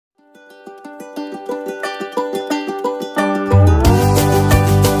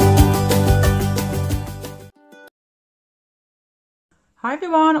Hi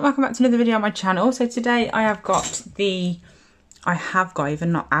everyone, welcome back to another video on my channel. So today I have got the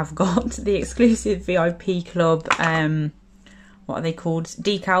exclusive VIP club, what are they called?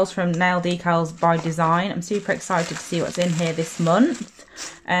 Decals from Nail Decals by Design. I'm super excited to see what's in here this month.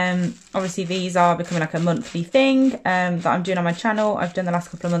 Obviously these are becoming like a monthly thing that I'm doing on my channel. I've done the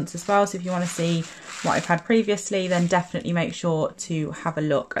last couple of months as well. So if you want to see what I've had previously, then definitely make sure to have a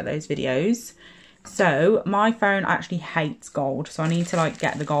look at those videos. So my phone actually hates gold, so I need to like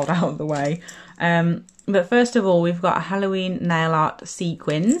get the gold out of the way. But first of all, we've got a Halloween nail art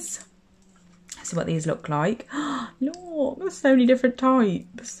sequins. That's what these look like. Look, there's so many different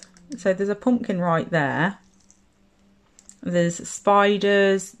types. So there's a pumpkin right there. There's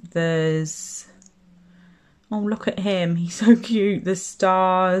spiders. There's, oh look at him, he's so cute. There's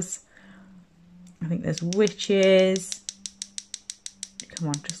stars. I think there's witches. Come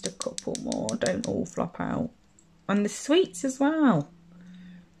on, just a couple more, don't all flop out. And the sweets as well.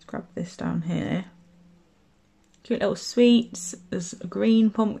 Let's grab this down here. Cute little sweets. There's a green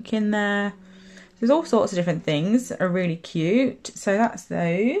pumpkin there. There's all sorts of different things that are really cute. So that's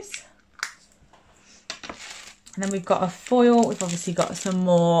those. And then we've got a foil. We've obviously got some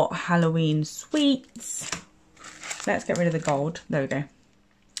more Halloween sweets. Let's get rid of the gold. There we go.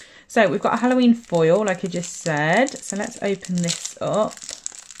 So we've got a Halloween foil, like I just said. So let's open this up.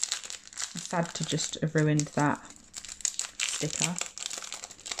 I'm sad to just have ruined that sticker.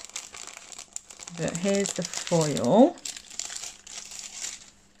 But here's the foil.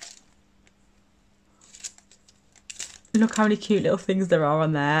 Look how many cute little things there are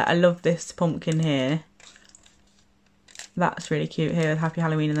on there. I love this pumpkin here. That's really cute here with Happy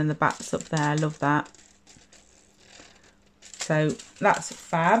Halloween, and then the bats up there. I love that. So that's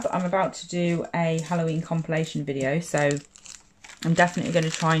fab. I'm about to do a Halloween compilation video, so I'm definitely going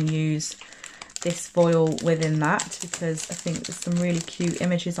to try and use this foil within that because I think there's some really cute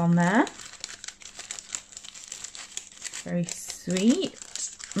images on there. Very sweet.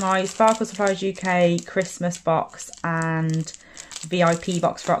 My Sparkle Supplies UK Christmas box and VIP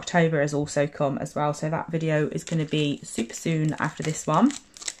box for October has also come as well, so that video is going to be super soon after this one.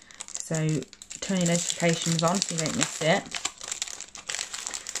 So turn your notifications on so you don't miss it.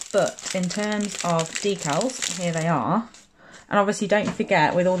 But in terms of decals, here they are. And obviously don't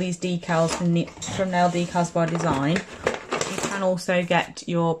forget, with all these decals from Nail Decals by Design, you can also get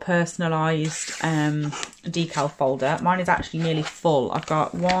your personalised decal folder. Mine is actually nearly full. I've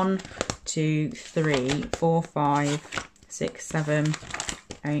got 1, 2, 3, 4, 5, 6, 7,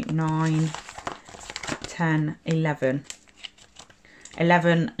 8, 9, 10, 11.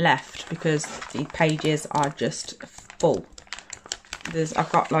 11 left because the pages are just full.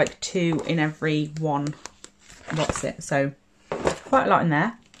 I've got like 2 in every one. What's it? So quite a lot in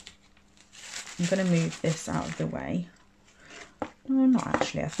there. I'm going to move this out of the way. No, not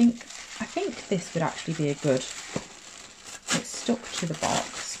actually. I think this would actually be a good. It's stuck to the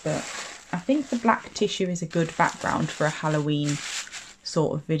box, but I think the black tissue is a good background for a Halloween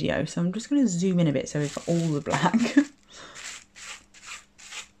sort of video. So I'm just going to zoom in a bit so we've got all the black.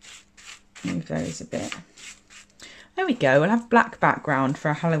 Move those a bit. There we go, we'll have black background for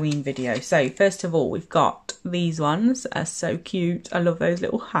a Halloween video. So first of all, we've got these ones. They're so cute. I love those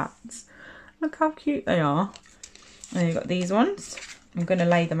little hats. Look how cute they are. And you've got these ones. I'm going to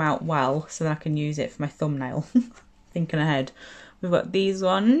lay them out well so that I can use it for my thumbnail. Thinking ahead. We've got these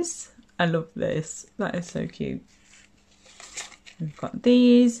ones. I love this. That is so cute. We've got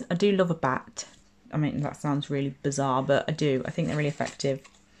these. I do love a bat. I mean, that sounds really bizarre, but I do. I think they're really effective.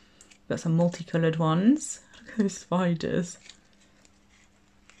 We've got some multicoloured ones. Look at those spiders.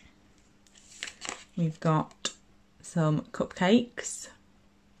 We've got some cupcakes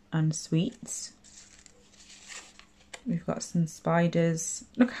and sweets. We've got some spiders.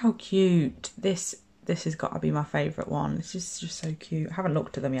 Look how cute. This has got to be my favourite one. It's just so cute. I haven't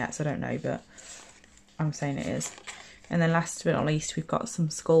looked at them yet, so I don't know, but I'm saying it is. And then last but not least, we've got some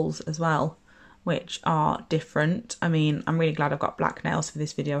skulls as well, which are different. I mean, I'm really glad I've got black nails for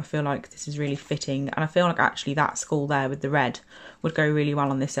this video. I feel like this is really fitting, and I feel like actually that skull there with the red would go really well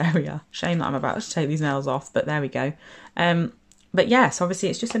on this area. Shame that I'm about to take these nails off, but there we go. But yes, obviously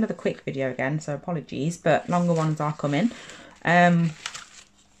it's just another quick video again, so apologies, but longer ones are coming. But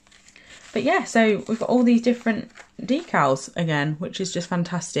yeah, so we've got all these different decals again, which is just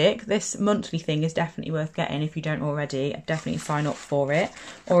fantastic. This monthly thing is definitely worth getting if you don't already. I'd definitely sign up for it,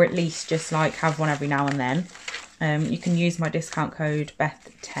 or at least just like have one every now and then. You can use my discount code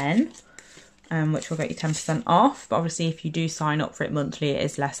Beth10, which will get you 10% off. But obviously if you do sign up for it monthly, it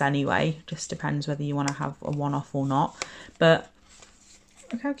is less anyway. Just depends whether you want to have a one-off or not. But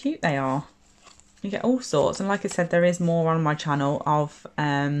look how cute they are. You get all sorts, and like I said, there is more on my channel of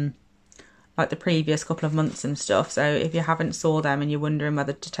like the previous couple of months and stuff. So if you haven't saw them and you're wondering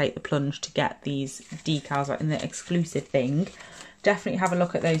whether to take the plunge to get these decals like in the exclusive thing, definitely have a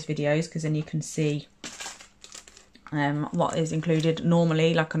look at those videos, because then you can see what is included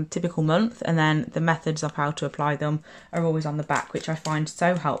normally, like on a typical month, and then the methods of how to apply them are always on the back, which I find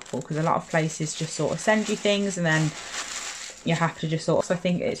so helpful, because a lot of places just sort of send you things and then you have to just sort of, so I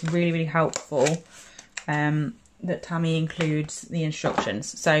think it's really, really helpful that Tammy includes the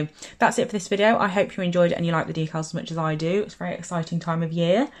instructions. So that's it for this video. I hope you enjoyed it and you like the decals as much as I do. It's a very exciting time of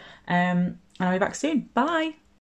year, and I'll be back soon. Bye.